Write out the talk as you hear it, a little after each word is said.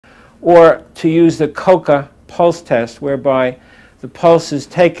or to use the COCA pulse test, whereby the pulse is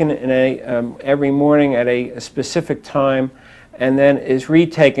taken in every morning at a specific time and then is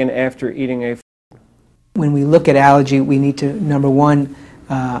retaken after eating a food. When we look at allergy, we need to, number one,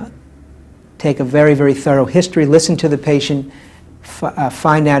 take a very, very thorough history, listen to the patient,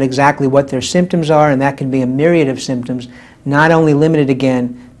 find out exactly what their symptoms are, and that can be a myriad of symptoms, not only limited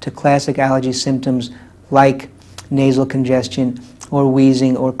again to classic allergy symptoms like nasal congestion or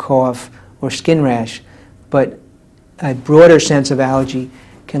wheezing or cough or skin rash, but a broader sense of allergy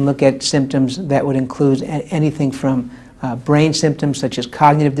can look at symptoms that would include anything from brain symptoms such as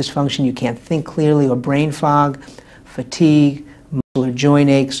cognitive dysfunction, you can't think clearly, or brain fog, fatigue, muscle or joint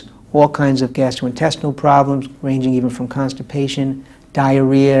aches, all kinds of gastrointestinal problems ranging even from constipation,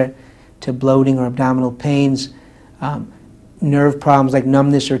 diarrhea, to bloating or abdominal pains, nerve problems like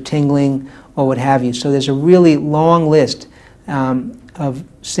numbness or tingling or what have you. So there's a really long list of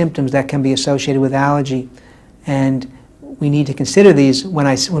symptoms that can be associated with allergy, and we need to consider these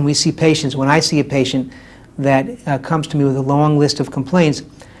when we see patients. When I see a patient that comes to me with a long list of complaints,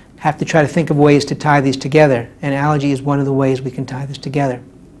 have to try to think of ways to tie these together, and allergy is one of the ways we can tie this together.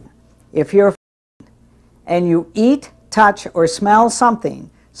 If you're and you eat, touch, or smell something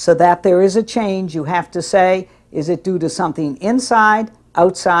so that there is a change, you have to say, is it due to something inside,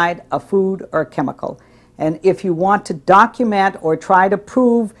 outside, a food, or a chemical? And if you want to document or try to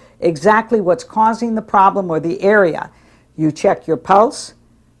prove exactly what's causing the problem or the area, you check your pulse,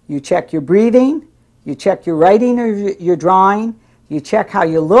 you check your breathing, you check your writing or your drawing, you check how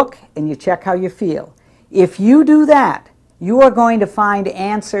you look, and you check how you feel. If you do that, you are going to find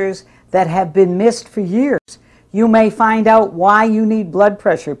answers that have been missed for years. You may find out why you need blood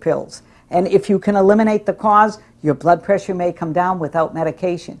pressure pills. And if you can eliminate the cause, your blood pressure may come down without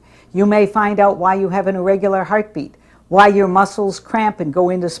medication. You may find out why you have an irregular heartbeat, why your muscles cramp and go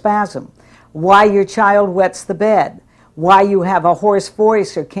into spasm, why your child wets the bed, why you have a hoarse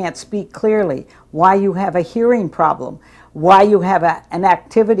voice or can't speak clearly, why you have a hearing problem, why you have an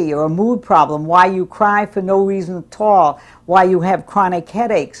activity or a mood problem, why you cry for no reason at all, why you have chronic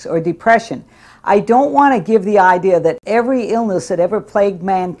headaches or depression. I don't want to give the idea that every illness that ever plagued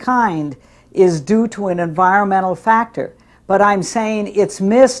mankind is due to an environmental factor, but I'm saying it's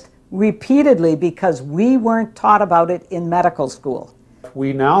missed repeatedly because we weren't taught about it in medical school.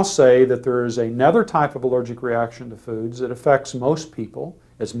 We now say that there is another type of allergic reaction to foods that affects most people.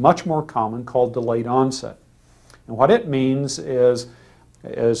 It's much more common, called delayed onset. And what it means is,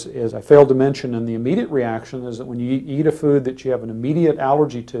 as I failed to mention in the immediate reaction, is that when you eat a food that you have an immediate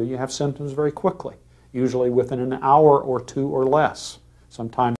allergy to, you have symptoms very quickly, usually within an hour or two or less,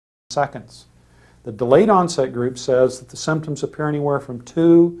 sometimes seconds. The delayed onset group says that the symptoms appear anywhere from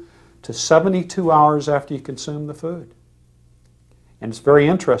 2 to 72 hours after you consume the food. And it's very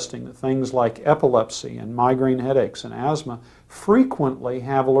interesting that things like epilepsy and migraine headaches and asthma frequently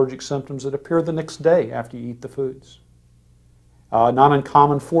have allergic symptoms that appear the next day after you eat the foods. Not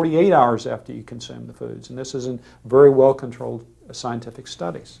uncommon 48 hours after you consume the foods, and this is in very well-controlled scientific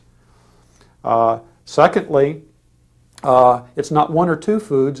studies. Secondly, it's not 1 or 2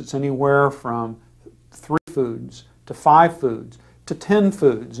 foods, it's anywhere from 3 foods to 5 foods to 10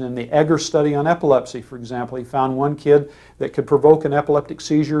 foods. In the Egger study on epilepsy, for example, he found one kid that could provoke an epileptic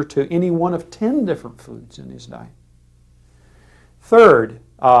seizure to any one of 10 different foods in his diet. Third,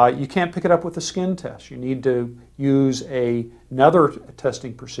 you can't pick it up with a skin test. You need to use another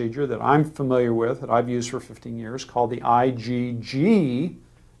testing procedure that I'm familiar with, that I've used for 15 years, called the IgG,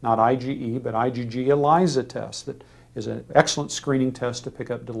 not IgE, but IgG ELISA test, that is an excellent screening test to pick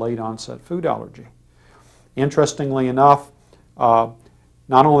up delayed onset food allergy. Interestingly enough,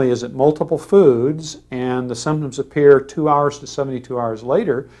 not only is it multiple foods and the symptoms appear 2 hours to 72 hours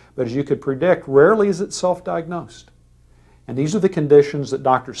later, but as you could predict, rarely is it self-diagnosed. And these are the conditions that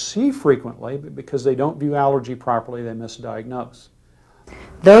doctors see frequently, but because they don't view allergy properly, they misdiagnose.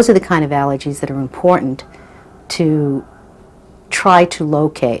 Those are the kind of allergies that are important to try to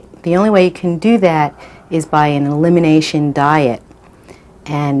locate. The only way you can do that is by an elimination diet.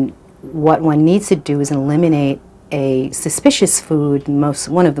 And what one needs to do is eliminate a suspicious food.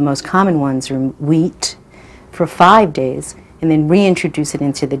 One of the most common ones are wheat for 5 days, and then reintroduce it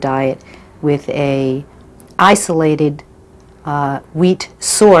into the diet with a isolated wheat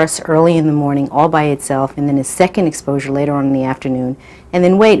source early in the morning all by itself, and then a second exposure later on in the afternoon, and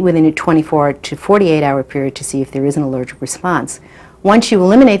then wait within a 24 to 48 hour period to see if there is an allergic response. Once you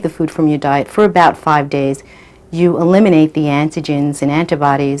eliminate the food from your diet for about 5 days, you eliminate the antigens and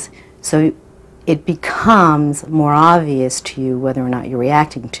antibodies, so it becomes more obvious to you whether or not you're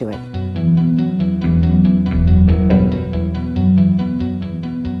reacting to it.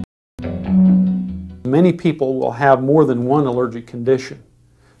 many people will have more than one allergic condition.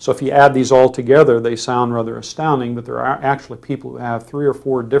 So if you add these all together, they sound rather astounding, but there are actually people who have 3 or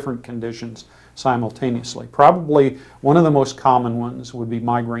 4 different conditions simultaneously. Probably one of the most common ones would be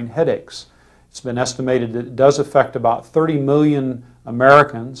migraine headaches. It's been estimated that it does affect about 30 million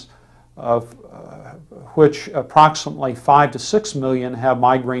Americans, of which approximately 5 to 6 million have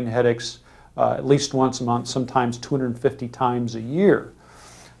migraine headaches at least once a month, sometimes 250 times a year.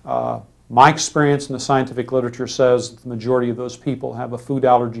 My experience in the scientific literature says that the majority of those people have a food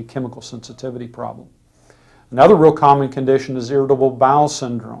allergy chemical sensitivity problem. Another real common condition is irritable bowel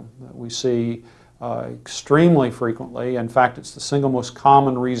syndrome that we see extremely frequently. In fact, it's the single most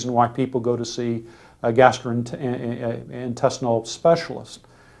common reason why people go to see a gastrointestinal specialist.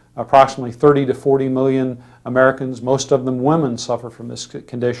 Approximately 30 to 40 million Americans, most of them women, suffer from this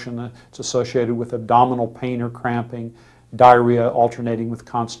condition. It's associated with abdominal pain or cramping, diarrhea alternating with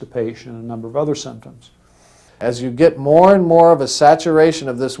constipation, and a number of other symptoms. As you get more and more of a saturation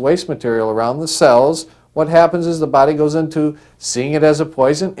of this waste material around the cells, what happens is the body goes into seeing it as a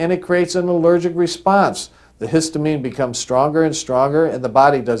poison, and it creates an allergic response. The histamine becomes stronger and stronger, and the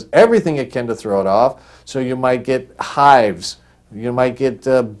body does everything it can to throw it off. So you might get hives, you might get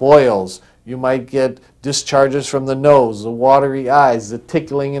boils, you might get discharges from the nose, the watery eyes, the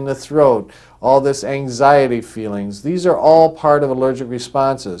tickling in the throat, all this anxiety feelings. These are all part of allergic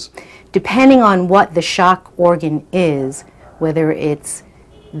responses. Depending on what the shock organ is, whether it's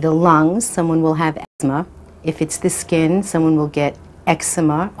the lungs, someone will have asthma. If it's the skin, someone will get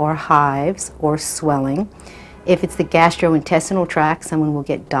eczema or hives or swelling. If it's the gastrointestinal tract, someone will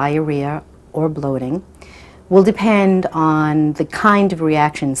get diarrhea or bloating. Will depend on the kind of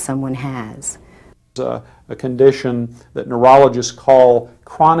reaction someone has. A condition that neurologists call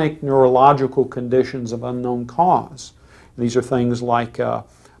chronic neurological conditions of unknown cause. These are things like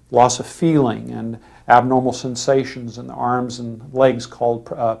loss of feeling and abnormal sensations in the arms and legs called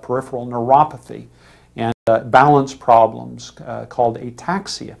peripheral neuropathy, and balance problems called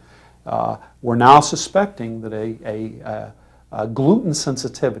ataxia. We're now suspecting that a gluten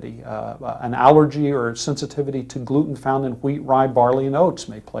sensitivity, an allergy or sensitivity to gluten found in wheat, rye, barley, and oats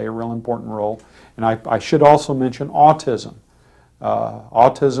may play a real important role. And I should also mention autism.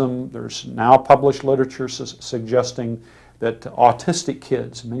 Autism, there's now published literature suggesting that autistic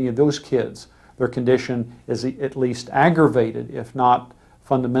kids, many of those kids, their condition is at least aggravated, if not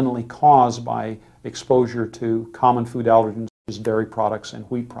fundamentally caused by exposure to common food allergens such as dairy products and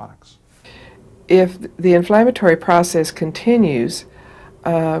wheat products. If the inflammatory process continues,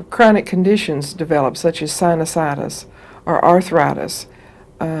 chronic conditions develop, such as sinusitis or arthritis.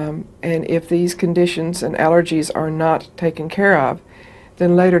 And if these conditions and allergies are not taken care of,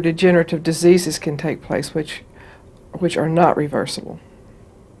 then later degenerative diseases can take place, which are not reversible.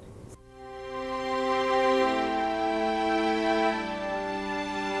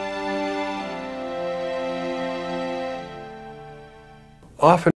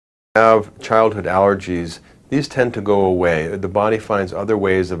 Often when we have childhood allergies, these tend to go away. The body finds other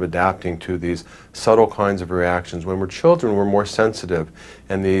ways of adapting to these subtle kinds of reactions. When we're children, we're more sensitive,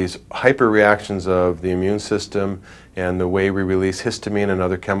 and these hyperreactions of the immune system and the way we release histamine and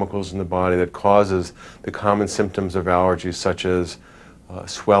other chemicals in the body that causes the common symptoms of allergies, such as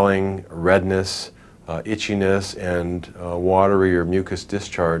swelling, redness, itchiness, and watery or mucus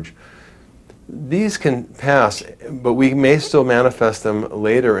discharge. These can pass, but we may still manifest them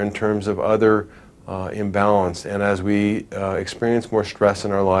later in terms of other imbalance. And as we experience more stress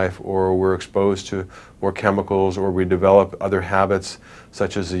in our life, or we're exposed to more chemicals, or we develop other habits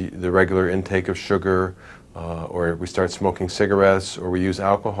such as the regular intake of sugar, or we start smoking cigarettes, or we use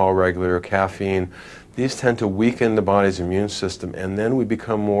alcohol regularly, or caffeine, these tend to weaken the body's immune system, and then we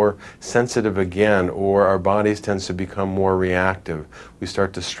become more sensitive again, or our bodies tend to become more reactive. We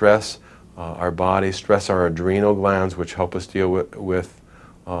start to stress our body, stress our adrenal glands, which help us deal with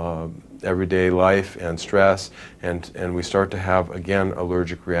everyday life and stress, and we start to have, again,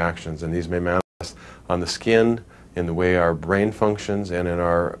 allergic reactions. And these may manifest on the skin, in the way our brain functions, and in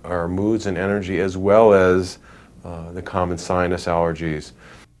our moods and energy, as well as the common sinus allergies.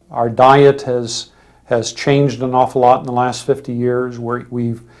 Our diet has changed an awful lot in the last 50 years.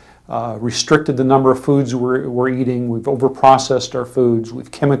 We've restricted the number of foods we're eating. We've overprocessed our foods.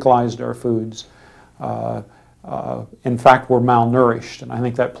 We've chemicalized our foods. In fact, we're malnourished, and I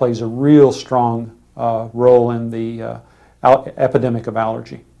think that plays a real strong role in the epidemic of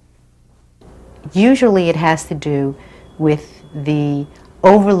allergy. Usually it has to do with the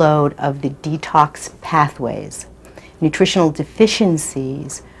overload of the detox pathways. Nutritional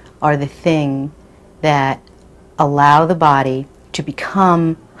deficiencies are the thing that allow the body to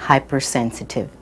become hypersensitive.